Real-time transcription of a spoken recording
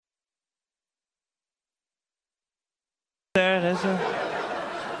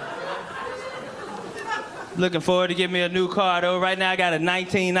Looking forward to getting me a new car, though. Right now, I got a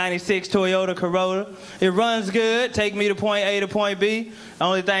 1996 Toyota Corolla. It runs good, take me to point A to point B. The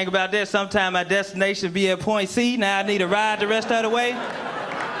only thing about that, sometimes my destination be at point C. Now I need to ride the rest of the way.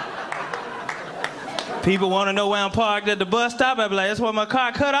 People want to know where I'm parked at the bus stop. I be like, that's where my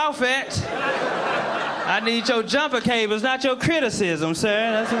car cut off at. I need your jumper cables, not your criticism,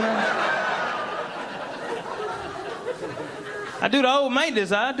 sir. That's what I do the old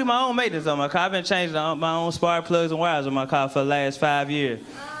maintenance. I do my own maintenance on my car. I've been changing my own spark plugs and wires on my car for the last 5 years.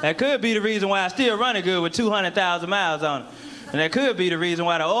 That could be the reason why I still running good with 200,000 miles on it. And that could be the reason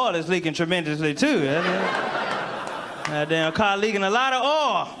why the oil is leaking tremendously, too. That damn car leaking a lot of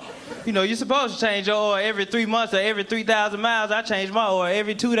oil. You know, you're supposed to change your oil every 3 months or every 3,000 miles. I change my oil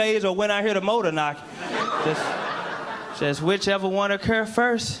every 2 days or when I hear the motor knock. Just whichever one occur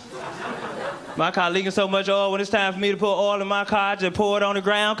first. My car leaking so much oil, when it's time for me to put oil in my car, I just pour it on the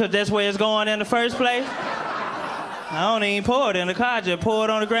ground because that's where it's going in the first place. I don't even pour it in the car, just pour it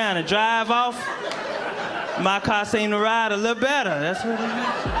on the ground and drive off. My car seemed to ride a little better. That's what it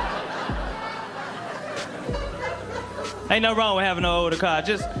is. Ain't no wrong with having an older car.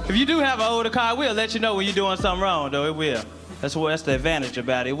 Just, if you do have an older car, we'll let you know when you're doing something wrong, though. It will. That's the advantage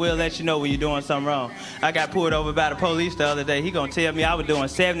about it. We'll let you know when you're doing something wrong. I got pulled over by the police the other day. He gonna tell me I was doing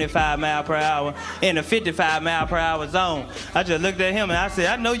 75 miles per hour in a 55 mile per hour zone. I just looked at him and I said,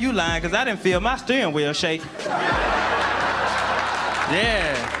 I know you lying because I didn't feel my steering wheel shake.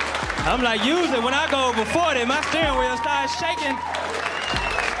 Yeah. I'm like, usually when I go over 40, my steering wheel starts shaking.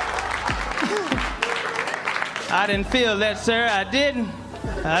 I didn't feel that, sir. I didn't.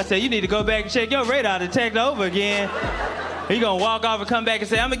 I said, you need to go back and check your radar detector over again. He gonna walk off and come back and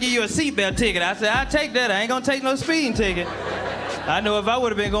say, I'm gonna give you a seatbelt ticket. I said, I'll take that. I ain't gonna take no speeding ticket. I know if I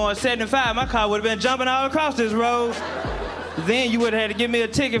would have been going 75, my car would have been jumping all across this road. Then you would have had to give me a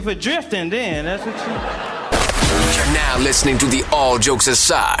ticket for drifting then. That's what You're now listening to the All Jokes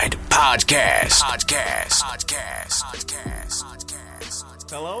Aside podcast.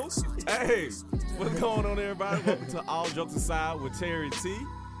 Hello? Hey, what's going on, everybody? Welcome to All Jokes Aside with Terry T.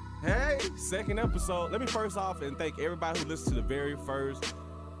 Hey, second episode. Let me first off and thank everybody who listened to the very first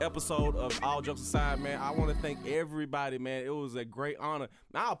episode of All Jokes Aside, man. I want to thank everybody, man. It was a great honor.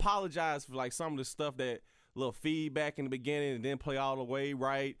 Now, I apologize for like some of the stuff that little feedback in the beginning and didn't play all the way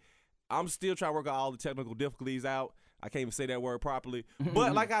right. I'm still trying to work out all the technical difficulties out. I can't even say that word properly.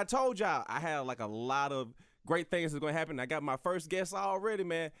 But like I told y'all, I had like a lot of great things that's going to happen. I got my first guest already,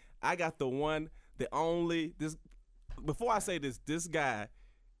 man. I got the one, the only, before I say this guy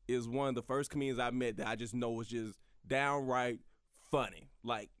is one of the first comedians I met that I just know was just downright funny.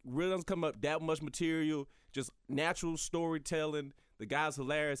 Like, really doesn't come up that much material, just natural storytelling. The guy's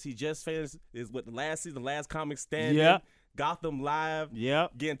hilarious. He just finished the last season, Last Comic Standing. Yep. Gotham Live.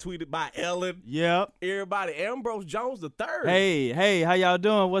 Yep. Getting tweeted by Ellen. Yep. Everybody. Ambrose Jones III. Hey, how y'all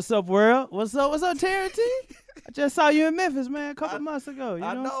doing? What's up, world? What's up, Terry T? I just saw you in Memphis, man, a couple months ago. You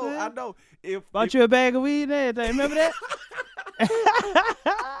know what I'm saying? I know. Bought you a bag of weed and everything. Remember that?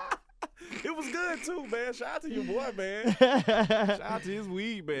 It was good too, man. Shout out to your boy, man. Shout out to his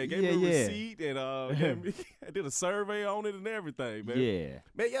weed, man. Gave me a receipt and I did a survey on it and everything, man. Yeah.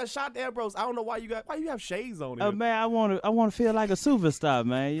 Man, yeah, shout out to Ambrose. I don't know why you have shades on it. Man, I want to feel like a superstar,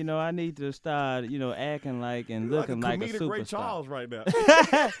 man. You know, I need to start, acting like and looking like a superstar. Ray Charles right now.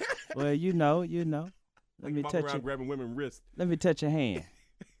 Well, you know. Let me touch around grabbing women's wrists. Let me touch your hand.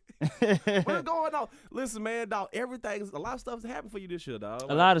 What's going on? Listen, man, dog, a lot of stuff's happened for you this year, dog.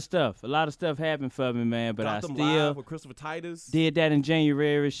 A lot of stuff happened for me, man, but Gotham I still Live with Christopher Titus. Did that in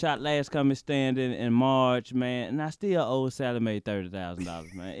January, shot Last Comic Standing in March, man, and I still owe Sally Mae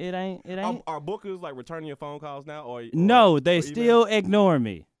 $30,000, man. It ain't. Are bookers like returning your phone calls now, or no? They still ignore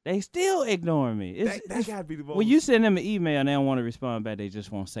me. That gotta be the most. When you send them an email and they don't want to respond back, they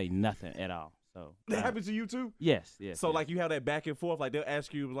just won't say nothing at all. So that happens to you too? Yes. So yes. Like you have that back and forth, like they'll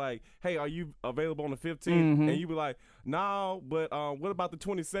ask you like, "Hey, are you available on the 15th?" Mm-hmm. And you be like, "No, but what about the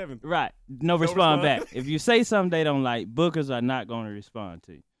 27th?" Right. No respond back. If you say something they don't like, bookers are not going to respond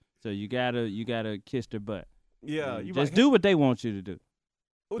to you. So you gotta kiss their butt. Yeah. You just do what they want you to do.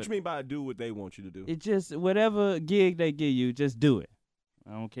 What you mean by do what they want you to do? It just whatever gig they give you, just do it.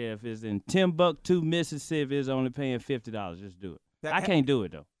 I don't care if it's in Timbuktu, Mississippi. It's only paying $50. Just do it. I can't do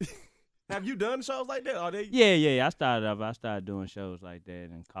it though. Have you done shows like that? Are they? Yeah. I started doing shows like that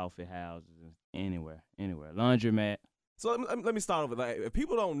in coffee houses and anywhere. Laundromat. So let me start over. Like, if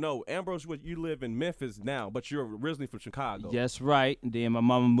people don't know, Ambrose, you live in Memphis now, but you're originally from Chicago. That's right. And then my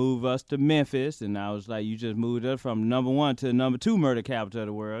mama moved us to Memphis, and I was like, you just moved us from number 1 to number 2 murder capital of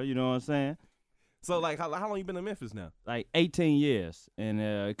the world. You know what I'm saying? So, like, how long you been in Memphis now? Like 18 years, and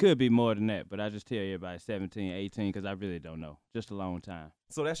it could be more than that, but I just tell everybody 17, 18, because I really don't know. Just a long time.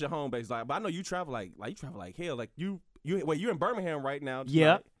 So that's your home base. Like, but I know you travel like hell. Like you're in Birmingham right now.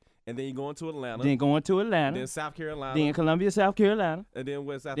 Yeah. And then you going to Atlanta. Then going to Atlanta. Then South Carolina. Then Columbia, South Carolina. And then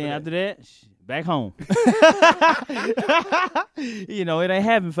what's after then that? After that, back home. You know, it ain't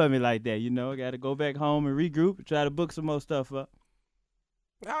happen for me like that. You know, I got to go back home and regroup and try to book some more stuff up.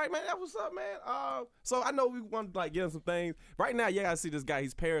 All right, man. That's what's up, man. So I know we want to like get on some things right now. You gotta see this guy.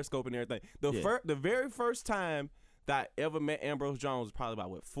 He's periscoping everything. The very first time that I ever met Ambrose Jones was probably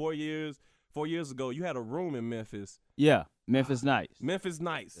about 4 years. 4 years ago, you had a room in Memphis. Yeah, Memphis Nights. Memphis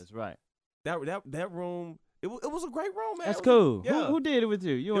Nights. That's right. That room. It was a great room, man. That's cool. Yeah. Who did it with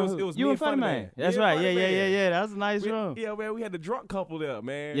you? You it was you me and Funny Man. That's Me and right. Funny Man. Yeah. That was a nice room. Yeah, man. We had the drunk couple there,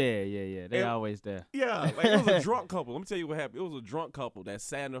 man. Yeah. They always there. Yeah, like it was a drunk couple. Let me tell you what happened. It was a drunk couple that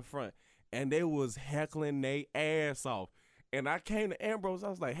sat in the front, and they was heckling their ass off. And I came to Ambrose. I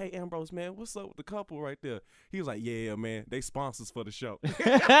was like, "Hey, Ambrose, man, what's up with the couple right there?" He was like, "Yeah, man, they sponsors for the show."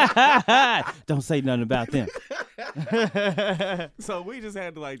 Don't say nothing about them. So we just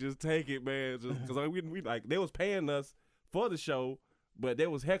had to just take it, man, just because we like they was paying us for the show, but they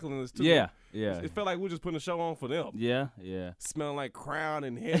was heckling us too. Yeah. It felt like we were just putting a show on for them. Yeah. Smelling like Crown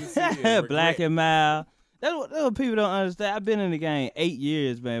and Hennessy. And Black and Mild. That's what people don't understand. I've been in the game 8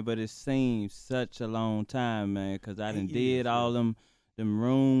 years, man, but it seems such a long time, man, because I done did all them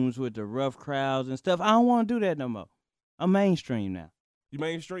rooms with the rough crowds and stuff. I don't want to do that no more. I'm mainstream now. You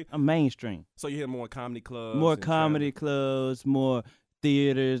mainstream? I'm mainstream. So you hit more comedy clubs? More comedy clubs, more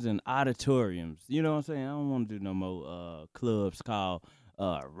theaters and auditoriums. You know what I'm saying? I don't want to do no more clubs called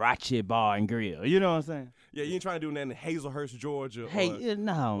Ratchet Bar and Grill. You know what I'm saying? Yeah, you ain't trying to do that in Hazelhurst, Georgia.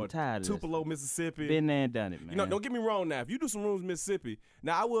 No, I'm tired of this. Tupelo, Mississippi. Been there and done it, man. You know, don't get me wrong now. If you do some rooms in Mississippi,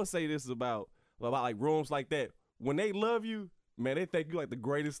 now I will say this about like rooms like that. When they love you, man, they think you like the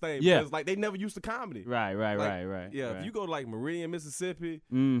greatest thing. Yeah. Because like they never used to comedy. Right. Yeah, if you go to like Meridian, Mississippi,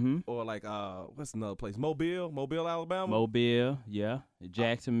 or like what's another place? Mobile, Alabama. Mobile, yeah.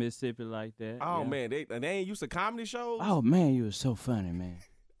 Jackson, Mississippi, like that. Oh yeah. man, they ain't used to comedy shows. Oh man, you were so funny, man.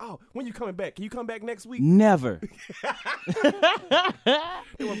 Oh, when you coming back? Can you come back next week? Never. They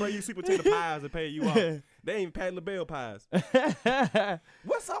want to bring you sweet potato pies and pay you off. They ain't Patti LaBelle pies.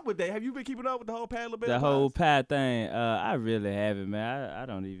 What's up with that? Have you been keeping up with the whole Patti LaBelle pies? The whole pie thing, I really haven't, man. I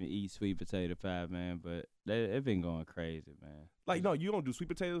don't even eat sweet potato pie, man, but they've been going crazy, man. Like, no, you don't do sweet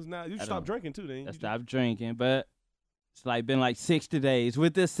potatoes now? You stop drinking, too, then. I stopped drinking, but it's been like 60 days,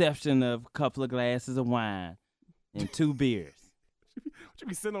 with the exception of a couple of glasses of wine and 2 beers. You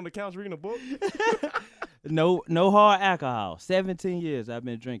be sitting on the couch reading a book? No hard alcohol. 17 years I've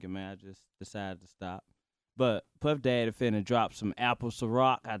been drinking, man. I just decided to stop. But Puff Daddy finna drop some apple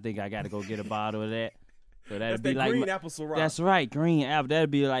Ciroc. I think I got to go get a bottle of that. So that'd be like green apple Ciroc. That's right, green apple.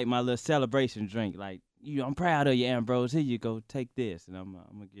 That'd be like my little celebration drink. Like, I'm proud of you, Ambrose. Here you go, take this, and I'm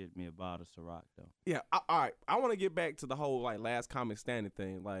gonna get me a bottle of Ciroc though. Yeah, all right. I want to get back to the whole like last comic standing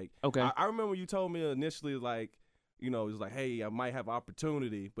thing. Like, okay, I remember you told me initially like, it was like, hey, I might have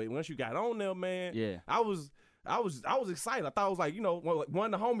opportunity, but once you got on there, man, yeah, I was excited. I thought it was like,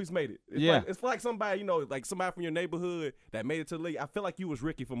 one of the homies made it. It's like somebody, like somebody from your neighborhood that made it to the league. I feel like you was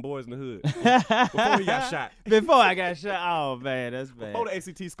Ricky from Boys in the Hood before he got shot. Before I got shot, oh man, that's bad. Before the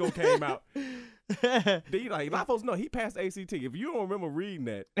ACT score came out, then you like, a lot of folks know he passed the ACT. If you don't remember reading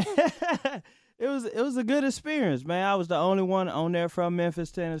that, it was a good experience, man. I was the only one on there from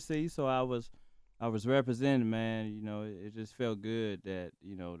Memphis, Tennessee, so I was represented, man. It just felt good that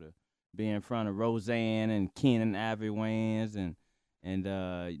to be in front of Roseanne and Kenan Ivory Wayans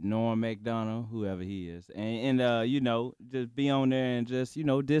and Norm MacDonald, whoever he is, and just be on there and just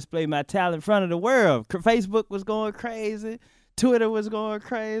display my talent in front of the world. Facebook was going crazy, Twitter was going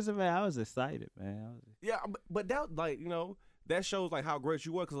crazy, man. I was excited, man. Yeah, but that that shows like how great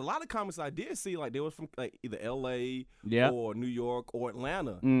you were, because a lot of comics I did see like they was from like either LA or New York or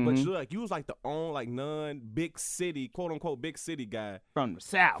Atlanta, but you was like the non-big city, quote unquote big city guy from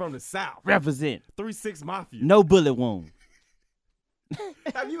the South. Represent 3-6 Mafia. No bullet wound.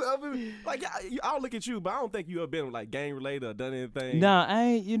 Have you ever I'll look at you, but I don't think you ever been like gang related or done anything. Nah, I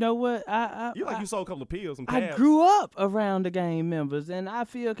ain't. You know what? You sold a couple of pills. Some tabs. I grew up around the gang members, and I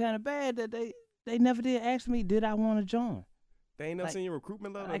feel kind of bad that they never did ask me, did I want to join? They ain't never seen your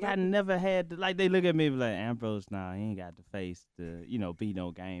recruitment letter? Like, I never had to, they look at me like, Ambrose, nah, he ain't got the face to, be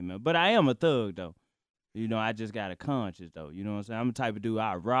no game man. But I am a thug, though. I just got a conscience, though. You know what I'm saying? I'm the type of dude,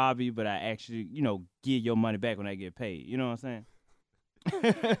 I rob you, but I actually, give your money back when I get paid. You know what I'm saying?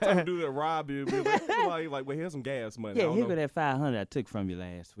 Trying to do that, rob you. Be like, well, here's some gas money. Yeah, here go that $500 I took from you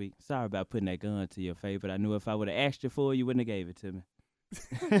last week. Sorry about putting that gun to your face, but I knew if I would have asked you for it, you wouldn't have gave it to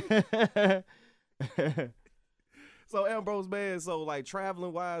me. So Ambrose, man, so like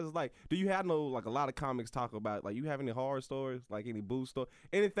traveling wise, like, do you have like a lot of comics talk about, like, you have any horror stories, like any boo story,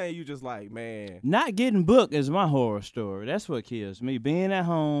 anything you just like, man? Not getting booked is my horror story. That's what kills me. Being at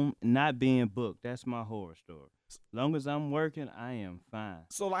home, not being booked, that's my horror story. As long as I'm working, I am fine.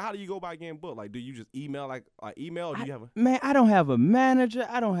 So like, how do you go about getting booked? Like, do you just email, or do you have a? Man, I don't have a manager.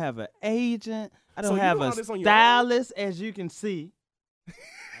 I don't have an agent. I don't have a stylist, as you can see.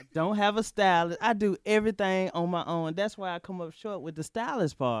 Don't have a stylist. I do everything on my own. That's why I come up short with the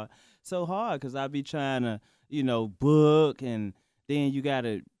stylist part so hard, because I be trying to, book, and then you got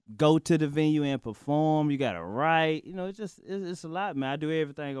to go to the venue and perform. You got to write. It's a lot, man. I do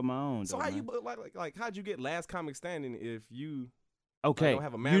everything on my own. So though, how man. you book, like how'd you get Last Comic Standing if you don't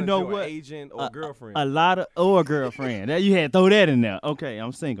have a manager or agent or girlfriend? Or a girlfriend. That you had to throw that in there. Okay,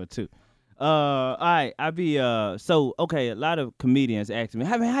 I'm single too. All right, a lot of comedians ask me,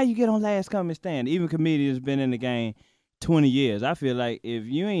 how you get on Last Comic Stand? Even comedians been in the game 20 years. I feel like if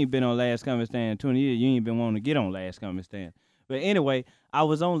you ain't been on Last Comic Stand 20 years, you ain't been wanting to get on Last Comic Stand. But anyway, I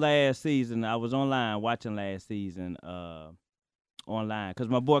was on last season. I was online watching last season online, because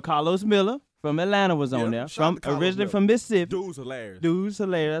my boy Carlos Miller from Atlanta was on there, originally from Mississippi. Dude's hilarious.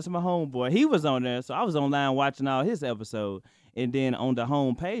 That's my homeboy. He was on there, so I was online watching all his episodes. And then on the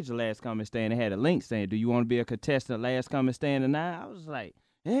home page of Last Comic Stand, they had a link saying, do you want to be a contestant at Last Comic Stand tonight? I was like,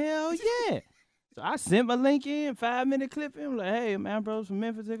 hell yeah. So I sent my link in, 5-minute clip in. I'm like, hey, I'm Ambrose from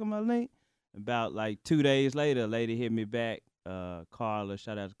Memphis, take my link. About like 2 days later, a lady hit me back, Carla,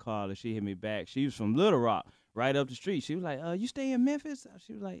 shout out to Carla. She hit me back. She was from Little Rock, right up the street. She was like, you stay in Memphis?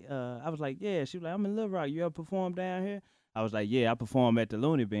 She was like, I was like, yeah. She was like, I'm in Little Rock. You ever perform down here? I was like, yeah, I perform at the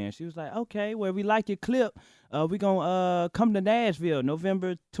Looney Bin. She was like, okay, well, we like your clip. We going to come to Nashville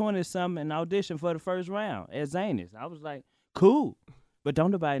November 20-something and audition for the first round at Zany's. I was like, cool. But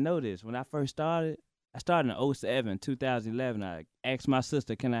don't nobody know this. When I first started, I started in 2011. I asked my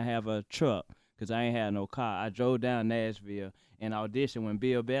sister, can I have a truck? Because I ain't had no car. I drove down Nashville and auditioned when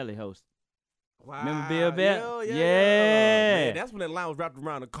Bill Bailey hosted. Wow. Remember Bill Bailey? Yeah. Man, that's when that line was wrapped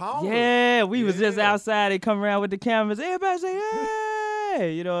around the corner. Yeah, we was just outside. They come around with the cameras. Everybody say,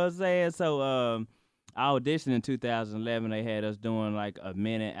 hey! You know what I'm saying? So I auditioned in 2011. They had us doing like a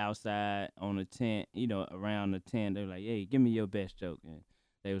minute outside on the tent, around the tent. They were like, hey, give me your best joke. And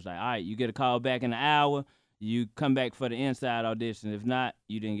they was like, all right, you get a call back in an hour. You come back for the inside audition. If not,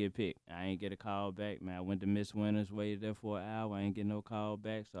 you didn't get picked. I ain't get a call back, man. I went to Miss Winters, waited there for an hour. I ain't get no call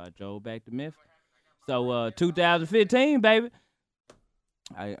back, so I drove back to Memphis. So 2015, baby.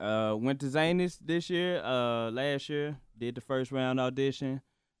 I went to Zany's this year, last year. Did the first round audition.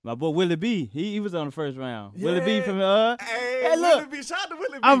 My boy Willie B, he was on the first round. Yeah. Willie B from Hey, look. Willie B, shout out to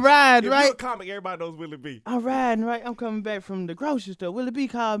Willie B. I'm riding, if right? You're a comic, everybody knows Willie B. I'm riding, right? I'm coming back from the grocery store. Willie B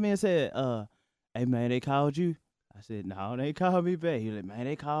called me and said, hey, man, they called you? I said, no, they called me back. He was like, man,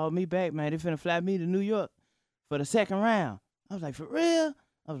 they called me back, man. They finna fly me to New York for the second round. I was like, for real?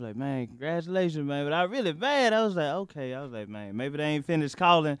 I was like, man, congratulations, man. But I really mad. I was like, okay. I was like, man, maybe they ain't finished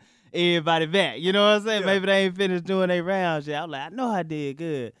calling everybody back. You know what I'm saying? Yeah. Maybe they ain't finished doing their rounds yet. I was like, I know I did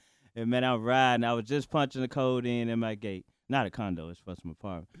good. And, man, I'm riding. I was just punching the code in my gate. Not a condo. It's for some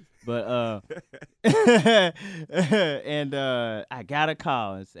apartment. But, and I got a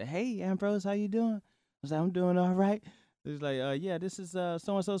call and said, hey, Ambrose, how you doing? I was like, I'm doing all right. He was like, yeah, this is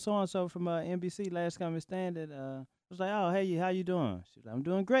so-and-so from NBC, Last Comic Stand. I was like, oh, hey, how you doing? She was like, I'm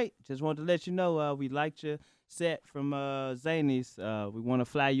doing great. Just wanted to let you know we liked your set from Zany's. We want to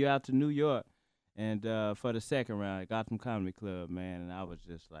fly you out to New York and for the second round at Gotham Comedy Club, man. And I was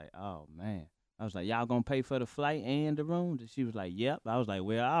just like, oh, man. I was like, y'all going to pay for the flight and the room? And she was like, yep. I was like,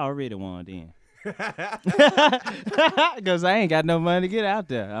 well, I already won then. Because I ain't got no money to get out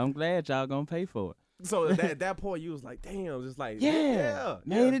there. I'm glad y'all going to pay for it. So at that point, you was like, damn, just like, yeah.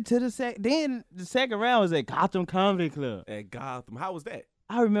 Made it to the second. Then the second round was at Gotham Comedy Club. At Gotham. How was that?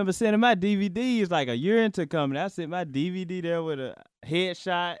 I remember sending my DVDs like a year into comedy. I sent my DVD there with a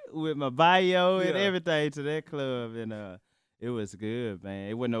headshot with my bio and everything to that club. And it was good, man.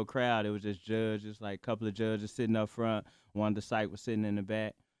 It wasn't no crowd. It was just judges, like a couple of judges sitting up front. One of the psych was sitting in the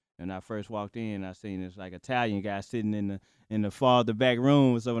back. And I first walked in, I seen this like Italian guy sitting in the farther back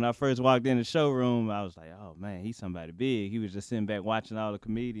room. So when I first walked in the showroom, I was like, oh, man, he's somebody big. He was just sitting back watching all the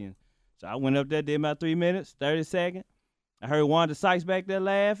comedians. So I went up there, did my 3 minutes, 30 seconds. I heard Wanda Sykes back there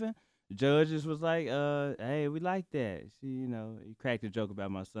laughing. The judges was like, hey, we like that. She, he cracked a joke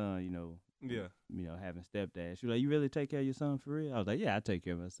about my son, Yeah. You know, having stepdad. She was like, you really take care of your son for real? I was like, yeah, I take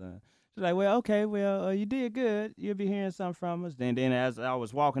care of my son. She's like, well, okay, well, you did good. You'll be hearing something from us. Then as I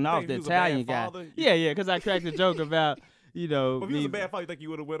was walking off, the Italian guy. Yeah, because I cracked a joke about, you know. But if he was a bad father, you think you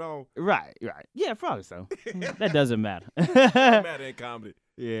would have went on? Right. Yeah, probably so. That doesn't matter. Doesn't matter in comedy.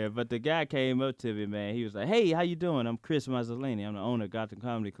 Yeah, but the guy came up to me, man. He was like, hey, how you doing? I'm Chris Mazzolini. I'm the owner of Gotham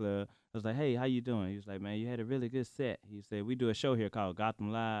Comedy Club. I was like, hey, how you doing? He was like, man, you had a really good set. He said, we do a show here called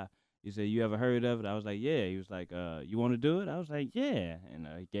Gotham Live. He said, you ever heard of it? I was like, yeah. He was like, you want to do it? I was like, yeah. And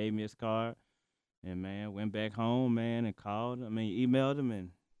he gave me his card. And, man, went back home, man, and emailed him and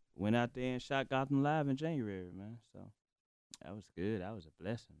went out there and shot Gotham Live in January, man. So that was good. That was a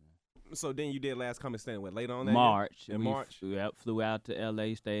blessing, man. So then you did Last Comic Standing, what, later on that March. year? In March? We flew out to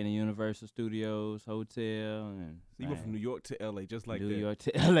L.A., stayed in the Universal Studios Hotel. And so you went from New York to L.A. just like that? New York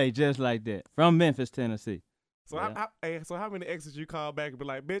to L.A. just like that. From Memphis, Tennessee. So so how many exes you call back and be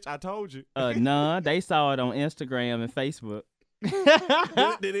like, bitch, I told you? None. They saw it on Instagram and Facebook.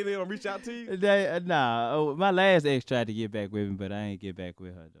 Did any of them reach out to you? Nah. My last ex tried to get back with me, but I ain't get back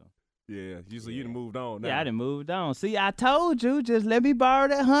with her, though. Yeah, you done moved on now. Yeah, I done moved on. See, I told you, just let me borrow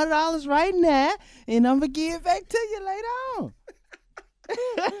that $100 right now, and I'm going to give it back to you later on.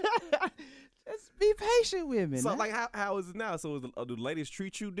 Just be patient with me. So, now. like, how is it now? So, do ladies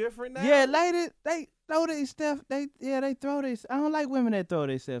treat you different now? Yeah, ladies, they throw their stuff. They throw their. I don't like women that throw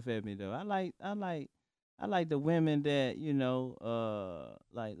their stuff at me, though. I like the women that, you know,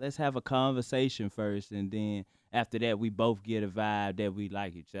 like, let's have a conversation first, and then after that, we both get a vibe that we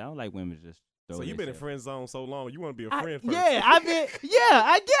like each other. I don't like women just throw So you've been in friend zone so long, you want to be a friend first. I get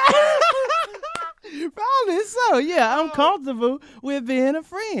probably so. Yeah, I'm comfortable with being a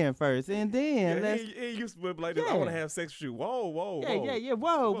friend first, and then he used to be like this. I want to have sex with you. Whoa. Yeah.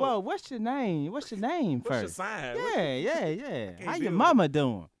 Whoa. What's your name? What's your name first? What's your sign? Yeah. How your mama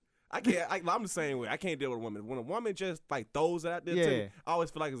doing? I'm the same way. I can't deal with a woman. When a woman just like throws it out there to me, I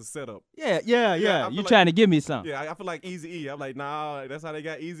always feel like it's a setup. Yeah. You trying to give me something? Yeah, I feel like Eazy-E. I'm like, nah, that's how they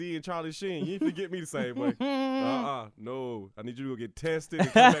got Eazy-E and Charlie Sheen. You ain't finna get me the same way. No. I need you to go get tested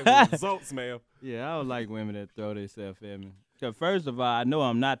and come back with results, man. Yeah, I don't like women that throw themselves at me. Cause first of all, I know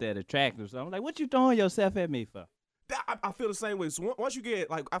I'm not that attractive, so I'm like, what you throwing yourself at me for? I feel the same way. So once you get,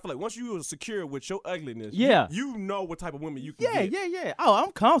 like, I feel like once you are secure with your ugliness, you know what type of women you can get. Yeah. Oh,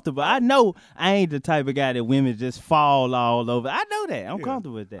 I'm comfortable. I know I ain't the type of guy that women just fall all over. I know that. I'm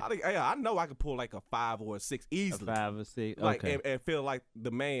comfortable with that. I know I could pull like a 5 or a 6 easily. A 5 or 6, like, okay. and feel like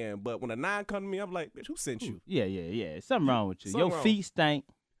the man. But when a 9 come to me, I'm like, bitch, who sent you? Yeah. Something wrong with you. Your feet stink.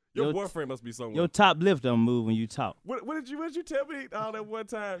 Your boyfriend must be somewhere. Your top lip don't move when you talk. What did you tell me that one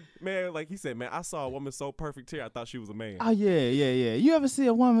time? Man, like he said, man, I saw a woman so perfect here, I thought she was a man. Oh, yeah. You ever see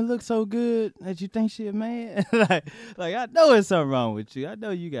a woman look so good that you think she a man? like I know there's something wrong with you. I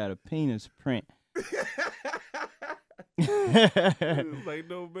know you got a penis print. Like,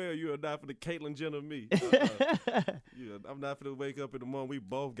 no, man, you are not for the Caitlyn Jenner of me. I'm not for to wake up in the morning. We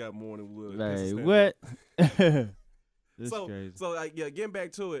both got morning wood. Like, what? Crazy. So like, getting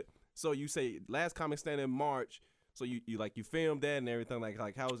back to it. So you say Last Comic Standing in March. So you filmed that and everything.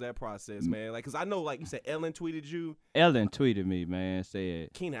 Like how was that process, man? Like, cause I know, like you said, Ellen tweeted you. Ellen tweeted me, man.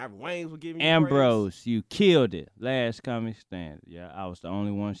 Said Keenan Ivory Wayans was giving you Ambrose, praise. you killed it. Last Comic Standing. Yeah, I was the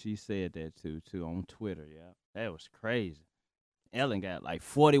only one she said that to on Twitter. Yeah, that was crazy. Ellen got like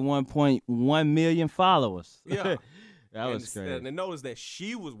 41.1 million followers. Yeah. That was crazy. And notice that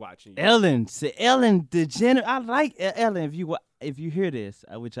she was watching you. Ellen DeGeneres. I like Ellen. If you hear this,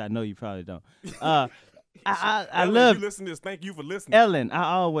 which I know you probably don't. I Ellen, love. If you listen to this, thank you for listening. Ellen, I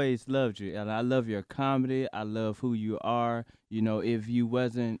always loved you, Ellen. I love your comedy. I love who you are. You know, if you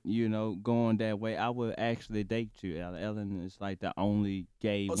wasn't, going that way, I would actually date you, Ellen. Ellen is like the only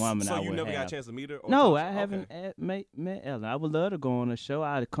gay woman I would have. So you never got a chance to meet her? No, I haven't met Ellen. I would love to go on a show.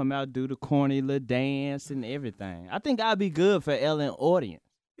 I'd come out, do the corny little dance and everything. I think I'd be good for Ellen audience.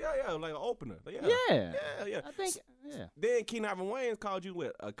 Yeah, like an opener. Yeah. I think, Then Keenan Ivory Wayans called you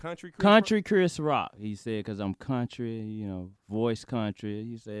what, a country Chris Country Chris Rock. He said, because I'm country, voice country.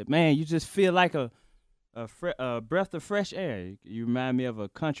 He said, man, you just feel like a breath of fresh air. You remind me of a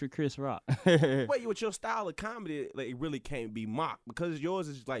country Chris Rock. Wait, with your style of comedy, like, it really can't be mocked because yours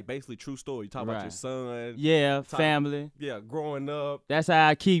is like basically true story. You talk about your son. Yeah, family. Yeah, growing up. That's how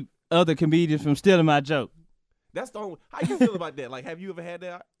I keep other comedians from stealing my joke. That's the only. How you feel about that? Like, have you ever had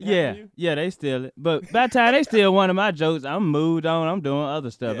that? Yeah, they steal it. But by the time they steal one of my jokes, I'm moved on. I'm doing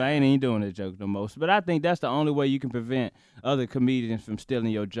other stuff. I ain't even doing the joke no more. But I think that's the only way you can prevent other comedians from stealing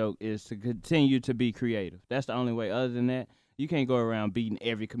your joke is to continue to be creative. That's the only way. Other than that, you can't go around beating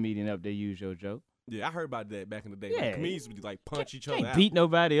every comedian up that use your joke. Yeah, I heard about that back in the day. Yeah. Like, comedians would like punch each other out. Can't beat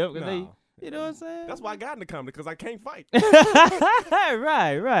nobody up because You know what I'm saying? That's why I got into comedy, because I can't fight.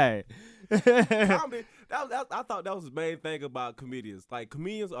 Right. Comedy, I thought that was the main thing about comedians. Like,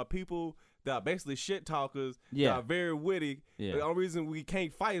 comedians are people that are basically shit talkers, that are very witty. Yeah. The only reason we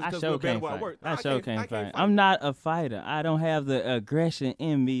can't fight is because sure we're better can't at fight. work. I can't fight. I'm not a fighter. I don't have the aggression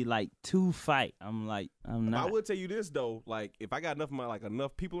in me like to fight. I'm not. I will tell you this though, like if I got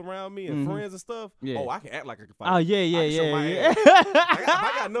enough people around me and friends and stuff, I can act like I can fight. Oh yeah. If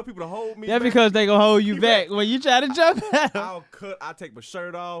I got enough people to hold me. That's because they gonna hold you back when you try to jump at them. I'll take my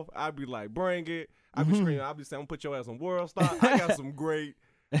shirt off. I'll be like, bring it. I'll be screaming. I'll be saying, I'm gonna put your ass on World Star. I got some great.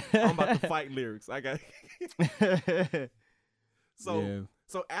 I'm about to fight lyrics. I got. So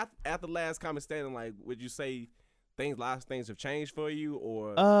after last comment standing, like, would you say a lot of things have changed for you,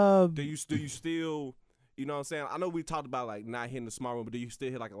 or do you still, you know what I'm saying? I know we talked about like not hitting the small room, but do you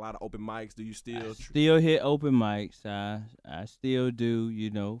still hit like a lot of open mics? Do you still hit open mics? I still do,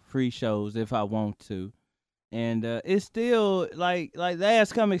 you know, free shows if I want to, and it's still like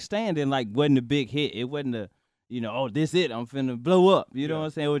last comic standing like wasn't a big hit. It wasn't a this it, I'm finna blow up. You know what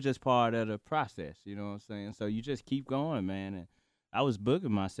I'm saying? It was just part of the process, you know what I'm saying? So you just keep going, man. And I was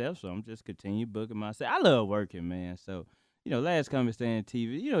booking myself, so I'm just continue booking myself. I love working, man. So, you know, last come and stand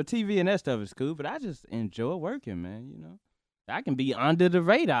TV. You know, TV and that stuff is cool, but I just enjoy working, man, you know. I can be under the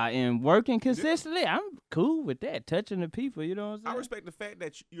radar and working consistently. I'm cool with that, touching the people, you know what I'm saying? I respect the fact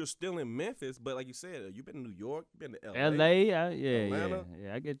that you're still in Memphis, but like you said, you've been to New York, you've been to Atlanta.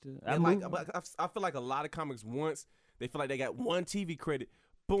 I get to. I feel like a lot of comics once they feel like they got one TV credit,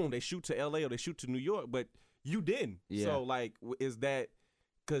 boom, they shoot to LA or they shoot to New York, but you didn't. Yeah. So like, is that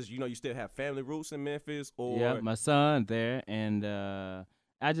because you still have family roots in Memphis, or my son there, and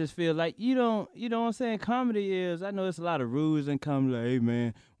I just feel like you know what I'm saying? Comedy is, I know it's a lot of rules in comedy, like, hey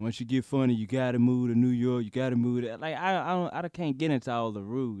man, once you get funny, you gotta move to New York, you gotta move to, like, I can't get into all the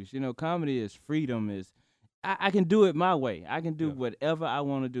rules. You know, comedy is freedom, I can do it my way. I can do whatever I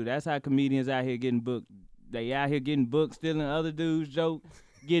want to do. That's how comedians out here getting booked. They out here getting booked, stealing other dudes' jokes,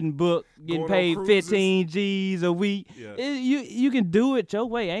 getting booked, getting paid 15 G's a week. Yeah. You can do it your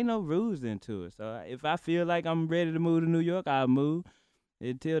way. Ain't no rules into it. So if I feel like I'm ready to move to New York, I'll move.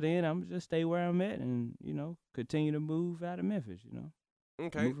 Until then, I'm just stay where I'm at and, you know, continue to move out of Memphis, you know.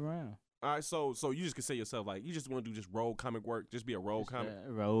 Okay. Move around. All right, so you just consider yourself like you just want to do just road comic work, just be a road comic?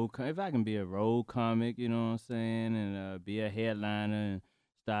 If I can be a road comic, you know what I'm saying, and be a headliner and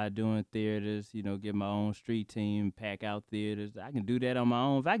start doing theaters, you know, get my own street team, pack out theaters. I can do that on my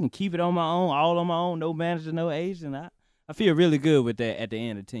own. If I can keep it on my own, all on my own, no manager, no agent, I feel really good with that at the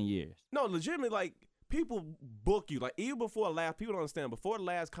end of 10 years. No, legitimately, like, people book you. Like, even before people don't understand, before the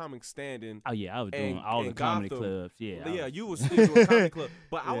last comic standing. Oh, yeah, I was doing all the comedy clubs. Yeah. Yeah, you was doing a comedy club.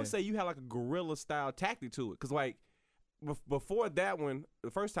 But I would say you had, like, a guerrilla-style tactic to it. Because, like, before that one, the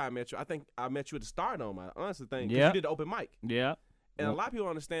first time I met you, I think I met you at the Stardome, I honestly think. Because you did the open mic. Yeah. And a lot of people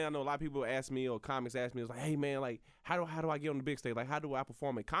understand. I know a lot of people ask me, or comics ask me, it's like, hey, man, like, how do I get on the big stage? Like, how do I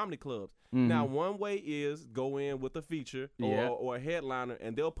perform at comedy clubs? Mm-hmm. Now, one way is go in with a feature or a headliner,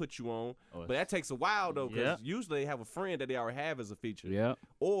 and they'll put you on. But that takes a while, though, because usually they have a friend that they already have as a feature. Yeah.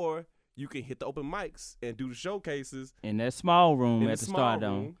 Or you can hit the open mics and do the showcases. In that small room at the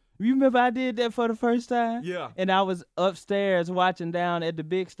Stardome. You remember I did that for the first time? Yeah. And I was upstairs watching down at the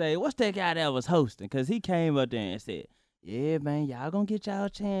big stage. What's that guy that was hosting? Because he came up there and said, yeah, man, y'all gonna get y'all a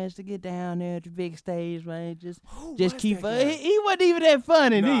chance to get down there at the big stage, man. Just keep fun. He wasn't even that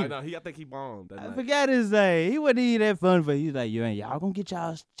funny, No, I think he bombed. I forgot his name. He wasn't even that funny, but he was like, y'all gonna get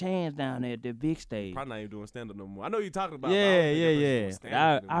y'all a chance down there at the big stage. Probably not even doing stand-up no more. I know you're talking about.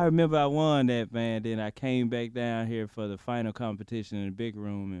 Yeah. I remember I won that, man. Then I came back down here for the final competition in the big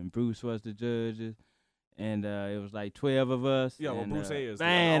room, and Bruce was the judges. And it was like 12 of us. Yeah, well, Bruce is.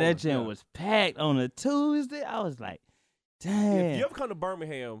 Man, that gym was packed on a Tuesday. I was like, damn. If you ever come to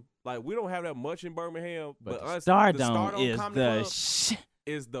Birmingham, like, we don't have that much in Birmingham, but honestly, Stardome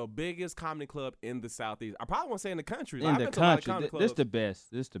is the biggest comedy club in the Southeast. I probably won't say in the country. In the country. This the best.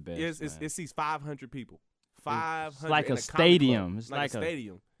 It seats 500 people. 500. It's like a stadium. It's like a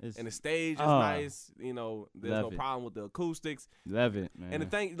stadium. And the stage is nice. You know, there's no problem with the acoustics. Love it, man. And the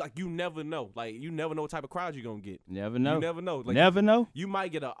thing, like, you never know. Like, you never know what type of crowd you're going to get. Never know. You never know. Like, never know. You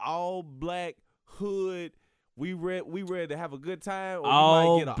might get an all-black hood. We ready to have a good time. Or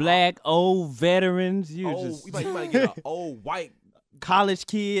all you might get black old veterans. You might get an old white college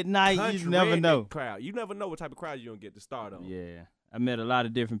kid night. You never know. Crowd. You never know what type of crowd you're gonna get to Stardome. Yeah, I met a lot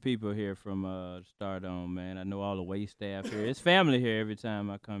of different people here from Stardome, man. I know all the wait staff here. It's family here every time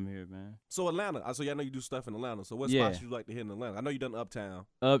I come here, man. So Atlanta. So I know you do stuff in Atlanta. So what spots you like to hit in Atlanta? I know you done Uptown.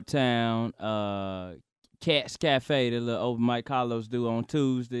 Cat's Cafe, the little open mic Carlos do on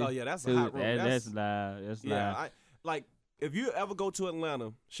Tuesday. Oh yeah, that's a hot room. That's live. That's live. Like if you ever go to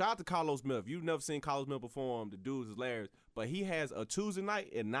Atlanta, shout out to Carlos Mill. If you've never seen Carlos Mill perform, the dude is hilarious. But he has a Tuesday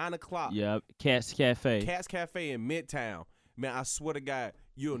night at 9:00. Yep, Cat's Cafe. Cat's Cafe in Midtown. Man, I swear to God,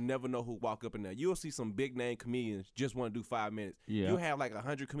 you'll never know who walk up in there. You'll see some big name comedians just want to do 5 minutes. Yeah. You'll have like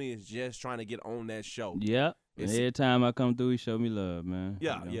 100 comedians just trying to get on that show. Yep. And every time I come through, he show me love, man.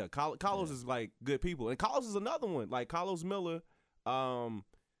 Yeah, you know? Carlos is like good people. And Carlos is another one. Like Carlos Miller,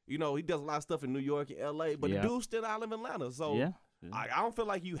 you know, he does a lot of stuff in New York and LA, but the dude's still out of Atlanta. So I don't feel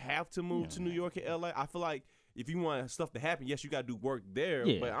like you have to move to New York and LA. I feel like if you want stuff to happen, yes, you got to do work there,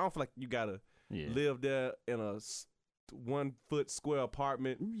 but I don't feel like you got to live there in a 1 foot square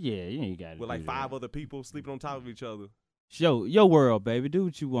apartment. Yeah, you ain't got to with like 5 other people sleeping on top of each other. Show your world, baby. Do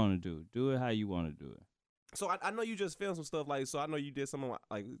what you want to do. Do it how you want to do it. So I know you just filmed some stuff so I know you did something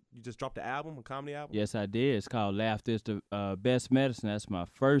like you just dropped an album, a comedy album. Yes, I did. It's called Laughter is the Best Medicine. That's my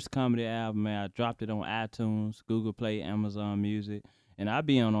first comedy album, man. I dropped it on iTunes, Google Play, Amazon Music, and I'll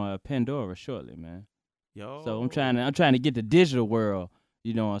be on Pandora shortly, man. Yo. So I'm trying to get the digital world,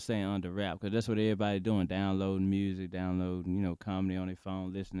 you know what I'm saying, under wrap, because that's what everybody doing, downloading music, downloading, comedy on their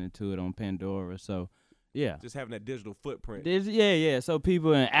phone, listening to it on Pandora. So. Yeah. Just having that digital footprint. So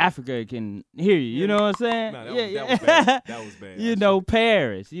people in Africa can hear you. You know what I'm saying? Nah, that was bad. That was bad.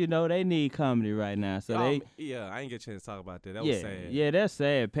 Paris, they need comedy right now. So I ain't get a chance to talk about that. That was sad. Yeah, that's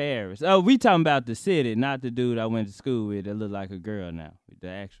sad, Paris. Oh, we talking about the city, not the dude I went to school with that look like a girl now. The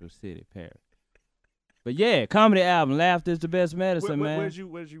actual city, Paris. But yeah, comedy album, Laughter is the Best Medicine, man. Where'd you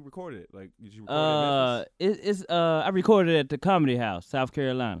record it? Like, did you record it in Memphis? I recorded it at the Comedy House, South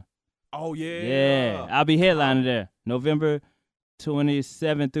Carolina. Oh, yeah. Yeah, I'll be headlining there November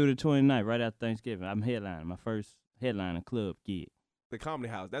 27th through the 29th, right after Thanksgiving. I'm headlining, my first headlining club gig. The Comedy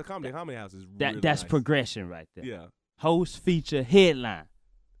House. That Comedy House is really That's nice. progression right there. Yeah. Host, feature, headline.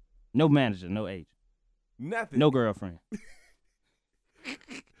 No manager, no agent. Nothing. No girlfriend.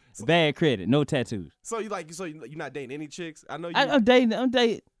 Bad credit, no tattoos. So you're not dating any chicks? I know you. I'm dating.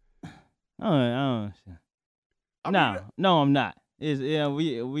 No, I'm not.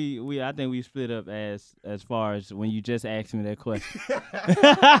 I think we split up as far as when you just asked me that question. And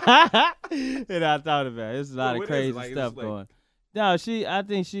I thought about it. There's a lot of crazy stuff going. No, I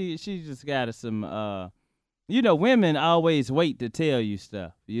think she just got some women always wait to tell you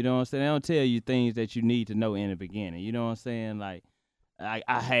stuff. You know what I'm saying? They don't tell you things that you need to know in the beginning. You know what I'm saying? Like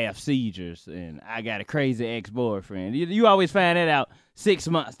I have seizures and I got a crazy ex-boyfriend. You always find that out 6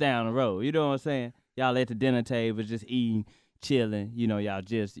 months down the road. You know what I'm saying? Y'all at the dinner table just eating, chilling, y'all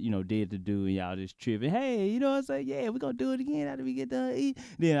just, did the do and y'all just tripping. Hey, you know what I'm saying? Yeah, we're going to do it again after we get done eating.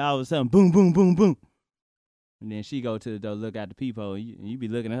 Then all of a sudden, boom, boom, boom, boom. And then she go to the door, look out the peephole, and you be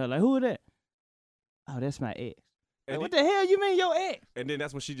looking at her like, who is that? Oh, that's my ex. Like, what the hell you mean your ex? And then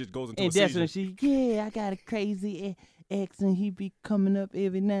that's when she just goes into a seizure. And that's when I got a crazy ex and he be coming up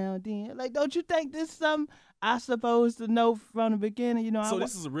every now and then. Like, don't you think this is something I supposed to know from the beginning? So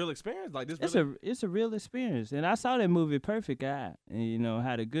this is a real experience? Like this? It's a real experience. And I saw that movie Perfect Guy. And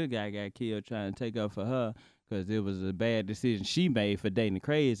how the good guy got killed trying to take up for her because it was a bad decision she made for dating the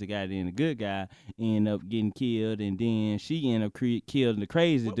crazy guy. Then the good guy ended up getting killed, and then she ended up killing the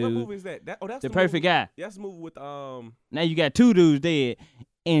crazy dude. What movie is that? That's the Perfect Guy. That's the movie with Now you got 2 dudes dead,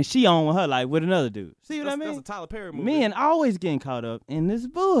 and she on with her like with another dude. See what I mean? That's a Tyler Perry movie. Men always getting caught up in this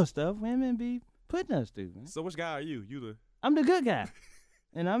bull stuff women be putting us through. Man. So which guy are you? I'm the good guy.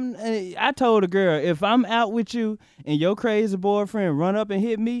 And I told a girl, if I'm out with you and your crazy boyfriend run up and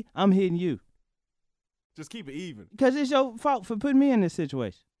hit me, I'm hitting you. Just keep it even. Because it's your fault for putting me in this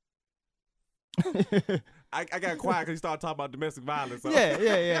situation. I got quiet because he started talking about domestic violence. So. Yeah.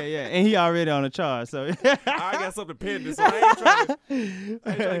 And he already on a charge, so. I got something pending, so I ain't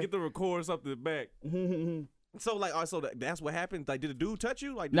trying to get the record something back. So that's what happened. Like, did the dude touch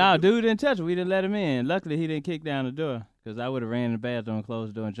you? Like, no, dude didn't touch him. We didn't let him in. Luckily, he didn't kick down the door because I would have ran in the bathroom,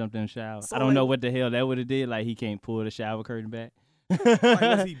 closed the door, and jumped in the shower. So I don't know what the hell that would have did. Like, he can't pull the shower curtain back. Like,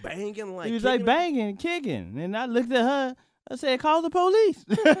 was he banging? Like, he was like banging, kicking, and I looked at her. I said, "Call the police."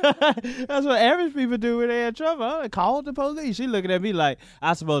 That's what average people do when they're in trouble. I call the police. She looking at me like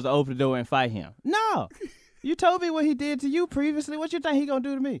I'm supposed to open the door and fight him. No, you told me what he did to you previously. What you think he gonna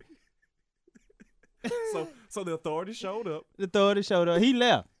do to me? So the authorities showed up. He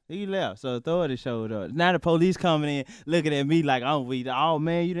left. So the authorities showed up. Now the police coming in, looking at me like I'm weak. Oh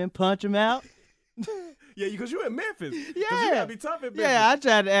man, you didn't punch him out. Yeah, because you in Memphis. Yeah. You gotta be tough in Memphis. Yeah, I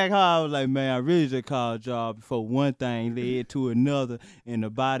tried to act hard. I was like, man, I really just called y'all before one thing led to another and the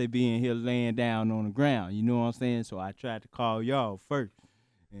body being here laying down on the ground. You know what I'm saying? So I tried to call y'all first.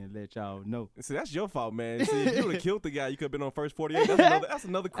 and let y'all know. See, that's your fault, man. See, if you would have killed the guy, you could have been on first 48. That's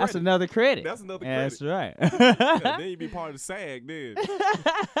another credit. That's another credit. That's another credit. That's right. Yeah, then you'd be part of the SAG, then.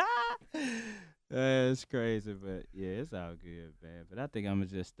 That's crazy, but yeah, it's all good, man. But I think I'm gonna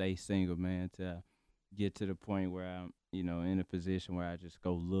just stay single, man, till I get to the point where I'm, in a position where I just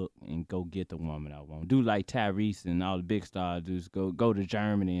go look and go get the woman I want. Do like Tyrese and all the big stars do, go to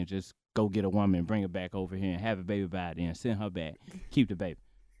Germany and just go get a woman and bring her back over here and have a baby by then, send her back, keep the baby.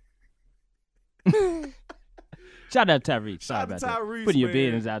 Shout out to Tyrese. Shout out to Tyrese, putting your man.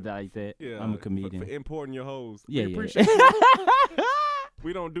 business out there like that. Yeah, I'm a comedian. For importing your hoes. Yeah, we yeah. appreciate you.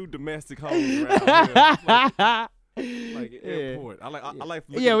 We don't do domestic hoes around here. Like import. I like.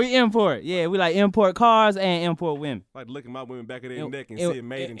 Yeah, we import. Yeah, we like import cars and import women. Like looking my women back of their neck and see it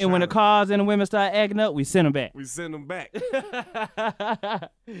made in China. And when the cars and the women start acting up, we send them back. We send them back.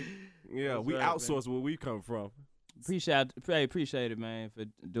 Yeah, we right, outsource where we come from. Appreciate it, man, for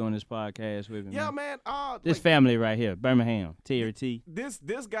doing this podcast with me. Yeah, man. This family right here, Birmingham, TRT.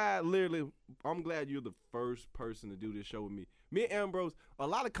 This guy literally. I'm glad you're the first person to do this show with me. Me and Ambrose. A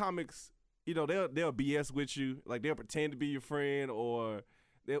lot of comics, they'll BS with you, like they'll pretend to be your friend, or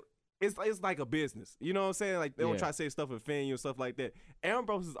it's like a business. You know what I'm saying? Like they'll try to say stuff and offend you and stuff like that.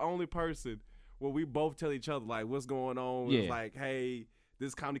 Ambrose is the only person where we both tell each other like what's going on. Yeah. It's like, hey,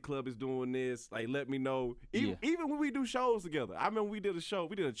 this comedy club is doing this. Like, let me know. Even when we do shows together. I remember we did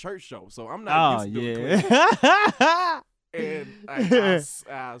a church show, so I'm not used to doing clips. And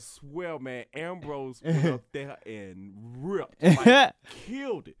I swear, man, Ambrose went up there and ripped, like,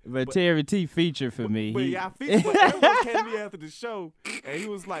 killed it. But Terry T featured for me. But Ambrose came to me after the show, and he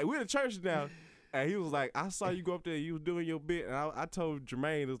was like, we're in church now. And he was like, I saw you go up there, you was doing your bit. And I told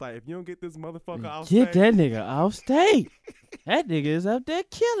Jermaine, it was like, if you don't get this motherfucker off stage. Get that nigga off stage. That nigga is up there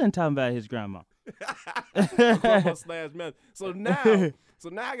killing, talking about his grandma. So now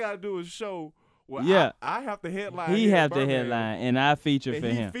I got to do a show where I have to headline. He have to headline, and I feature for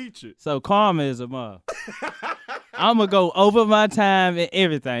him. Featured. So karma is a mother. I'm going to go over my time and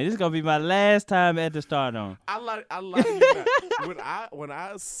everything. This is going to be my last time at the Stardome. I like you. When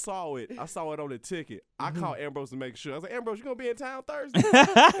I saw it on the ticket. I called Ambrose to make sure. I was like, Ambrose, you going to be in town Thursday?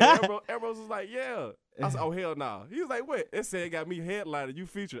 And Ambrose was like, yeah. I said, oh, hell no. Nah. He was like, what? It said it got me headlining. You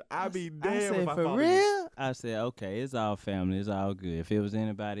featured. I'd be damn if I for followed real? you. I said, okay, it's all family. It's all good. If it was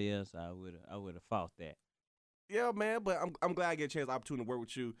anybody else, I would have fought that. Yeah, man, but I'm glad I get a chance, opportunity to work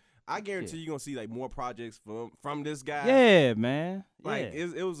with you. I guarantee you're going to see like more projects from this guy. Yeah, man. Like,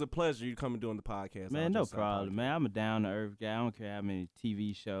 it was a pleasure you coming doing the podcast. Man, no problem, man. I'm a down-to-earth guy. I don't care how many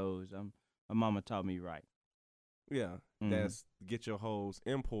TV shows. My mama taught me right. Yeah, that's get your hoes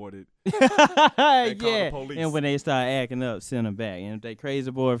imported. And call the police. And when they start acting up, send them back. And if their crazy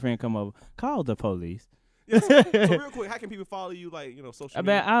boyfriend come over, call the police. So real quick, how can people follow you, like, social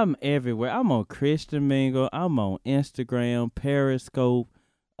media? I'm everywhere. I'm on Christian Mingle. I'm on Instagram, Periscope,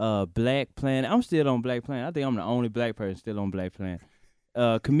 Black Planet. I'm still on Black Planet. I think I'm the only black person still on Black Planet.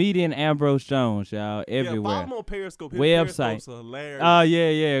 Comedian Ambrose Jones, y'all, everywhere. Yeah, follow him on Periscope. His website. Periscope's hilarious. Oh,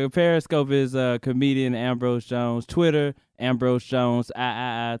 yeah. Periscope is comedian Ambrose Jones. Twitter, Ambrose Jones,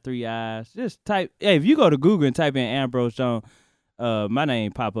 III, 3 I's. Just type, if you go to Google and type in Ambrose Jones, my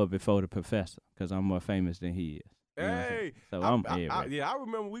name pop up before the professor because I'm more famous than he is. Hey. So I'm everywhere. I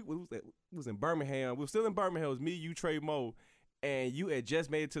remember we was in Birmingham. We were still in Birmingham. It was me, you, Trey Mo, and you had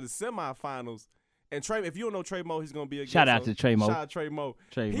just made it to the semifinals. And Trey, if you don't know Trey Mo, he's gonna be a shout out to Trey Mo. Shout out Trey Mo.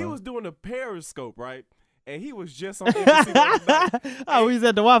 He was doing the Periscope, right? And he was just on NBC. Oh, he's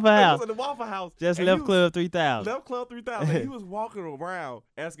at the Waffle House. He was at the Waffle House. Just left Club 3000. Left Club 3000. He was walking around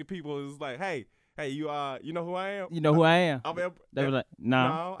asking people. It was like, hey, you know who I am? You know who I am? They were like,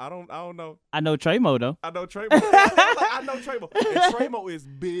 no, I don't know. I know Trey Mo though. I know Trey Mo. I know Trey Mo. And Trey Mo is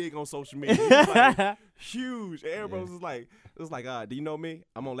big on social media. He's like huge. And Ambrose was like, it was like, do you know me?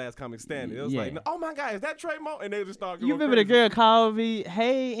 I'm on Last Comic Standing. It was like, oh my God, is that Trey Mo? And they just started going You remember crazy. the girl called me,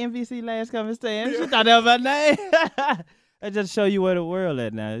 hey, NBC Last Comic Standing? She thought that was my name. I just show you where the world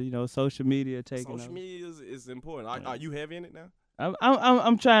at now. Social media taking over. Social media is important. Are you heavy in it now?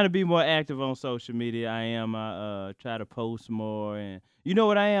 I'm trying to be more active on social media. I am. I try to post more, and you know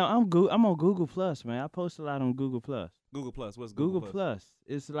what I am. I'm on Google Plus, man. I post a lot on Google Plus. Google Plus. What's Google Plus?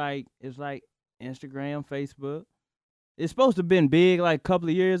 It's like Instagram, Facebook. It's supposed to have been big like a couple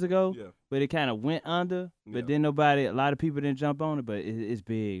of years ago, but it kind of went under. But then a lot of people didn't jump on it. But it's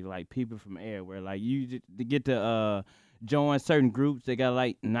big, like people from everywhere. Like you get to join certain groups. They got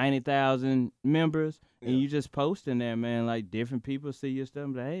like 90,000 members, and you just post in there, man. Like different people see your stuff,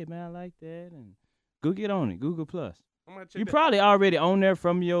 and be like, hey man, I like that, and go get on it. Google Plus. You probably already on there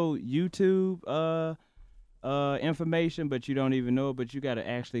from your YouTube information, but you don't even know it. But you got to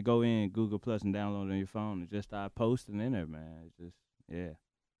actually go in Google Plus and download it on your phone and just start posting in there, man. It's just, yeah,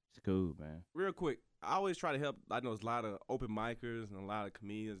 it's cool, man. Real quick, I always try to help. I know there's a lot of open micers and a lot of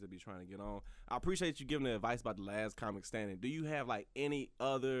comedians that be trying to get on. I appreciate you giving the advice about the last comic standing. Do you have like any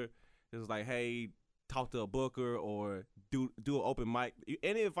other? It's like, hey, talk to a booker or do an open mic.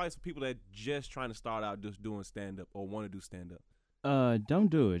 Any advice for people that just trying to start out just doing stand up or want to do stand up?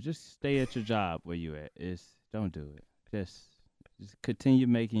 Don't do it. Just stay at your job where you at. Don't do it. Just continue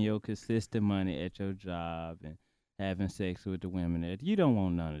making your consistent money at your job and having sex with the women there. You don't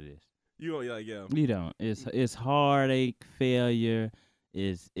want none of this. You don't, like, yeah. You don't. It's heartache, failure,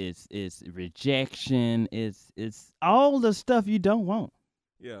 it's rejection, it's all the stuff you don't want.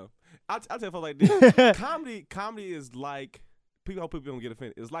 Yeah. I'll tell you like this. Comedy is like, people don't get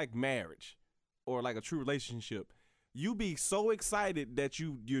offended. It's like marriage or like a true relationship. You be so excited that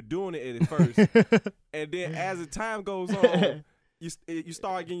you're doing it at first, and then as the time goes on, you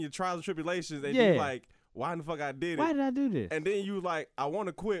start getting your trials and tribulations, and you're like, why in the fuck I did it? Why did I do this? And then you like, I want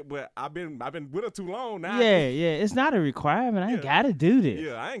to quit, but I've been with her too long now. Yeah. It's not a requirement. I ain't gotta do this.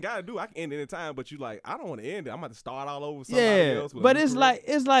 Yeah, I ain't gotta do it. I can end it any time, but you like, I don't want to end it. I'm about to start all over with somebody else. But it's like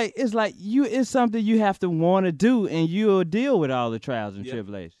it's something you have to want to do, and you'll deal with all the trials and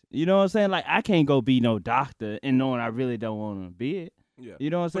tribulations. You know what I'm saying? Like, I can't go be no doctor and knowing I really don't want to be it. Yeah. You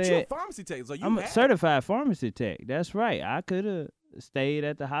know what I'm saying? But you're a pharmacy tech, so I'm a certified pharmacy tech. That's right. I could have stayed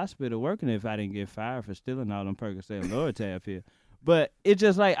at the hospital working if I didn't get fired for stealing all them Percocet and Loratab here. But it's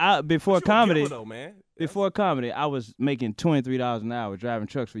just like before comedy, I was making $23 an hour driving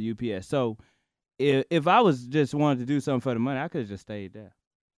trucks for UPS. So if I was just wanted to do something for the money, I could have just stayed there.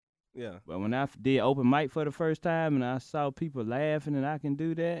 Yeah. But when I did open mic for the first time and I saw people laughing and I can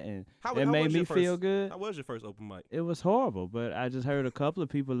do that, and it made me feel good. How was your first open mic? It was horrible, but I just heard a couple of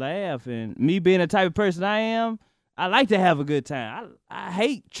people laugh, and me being the type of person I am, I like to have a good time. I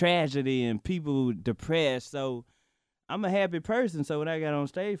hate tragedy and people depressed, so I'm a happy person. So when I got on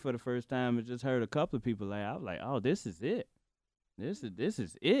stage for the first time and just heard a couple of people laugh, I was like, oh, this is it. This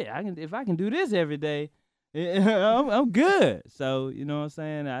is it. If I can do this every day, I'm good. So, you know what I'm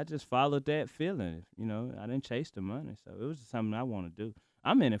saying? I just followed that feeling. You know, I didn't chase the money. So it was just something I want to do.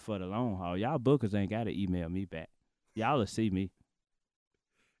 I'm in it for the long haul. Y'all bookers ain't got to email me back. Y'all will see me.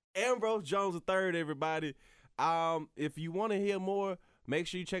 Ambrose Jones III, everybody. If you want to hear more, make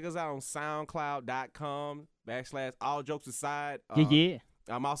sure you check us out on SoundCloud.com/AllJokesAside. Yeah.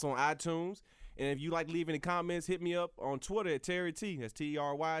 I'm also on iTunes. And if you like leaving any comments, hit me up on Twitter at Terry T. That's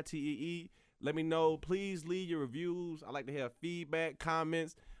TerryTee. Let me know. Please leave your reviews. I like to hear feedback,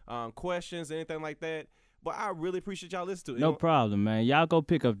 comments, questions, anything like that. But I really appreciate y'all listening to it. No problem, man. Y'all go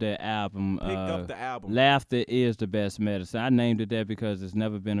pick up that album. Pick up the album. Laughter is the best medicine. I named it that because there's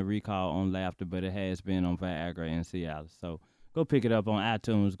never been a recall on laughter, but it has been on Viagra and Cialis. So go pick it up on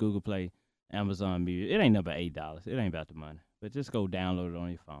iTunes, Google Play, Amazon Music. It ain't nothing but $8. It ain't about the money. But just go download it on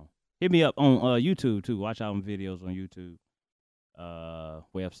your phone. Hit me up on YouTube, too. Watch all my videos on YouTube.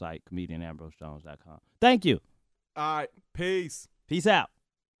 Website, comedianambrosejones.com. Thank you. All right. Peace. Peace out.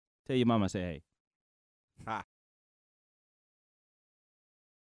 Tell your mama I say hey. Hi.